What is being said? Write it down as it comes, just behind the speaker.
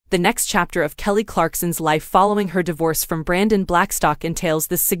The next chapter of Kelly Clarkson's life following her divorce from Brandon Blackstock entails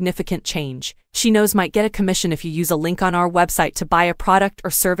this significant change. She knows might get a commission if you use a link on our website to buy a product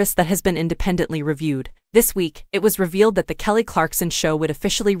or service that has been independently reviewed. This week, it was revealed that the Kelly Clarkson Show would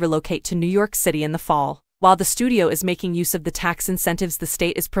officially relocate to New York City in the fall. While the studio is making use of the tax incentives the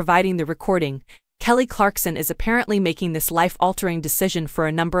state is providing the recording, Kelly Clarkson is apparently making this life-altering decision for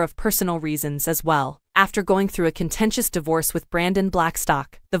a number of personal reasons as well. After going through a contentious divorce with Brandon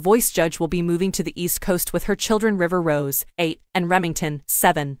Blackstock, the Voice judge will be moving to the East Coast with her children River Rose, 8, and Remington,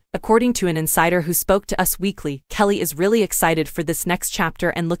 7. According to an insider who spoke to Us Weekly, Kelly is really excited for this next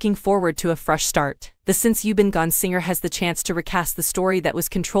chapter and looking forward to a fresh start. The Since You Been Gone singer has the chance to recast the story that was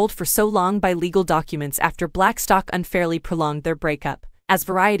controlled for so long by legal documents after Blackstock unfairly prolonged their breakup. As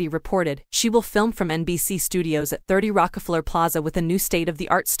Variety reported, she will film from NBC Studios at 30 Rockefeller Plaza with a new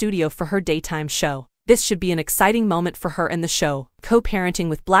state-of-the-art studio for her daytime show. This should be an exciting moment for her in the show. Co-parenting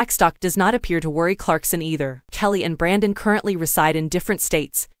with Blackstock does not appear to worry Clarkson either. Kelly and Brandon currently reside in different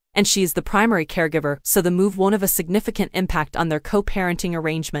states, and she is the primary caregiver, so the move won't have a significant impact on their co-parenting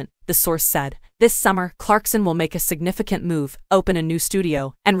arrangement, the source said. This summer, Clarkson will make a significant move, open a new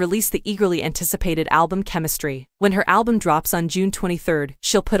studio, and release the eagerly anticipated album Chemistry. When her album drops on June 23rd,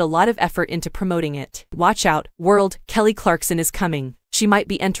 she'll put a lot of effort into promoting it. Watch out, world, Kelly Clarkson is coming. She might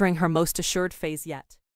be entering her most assured phase yet.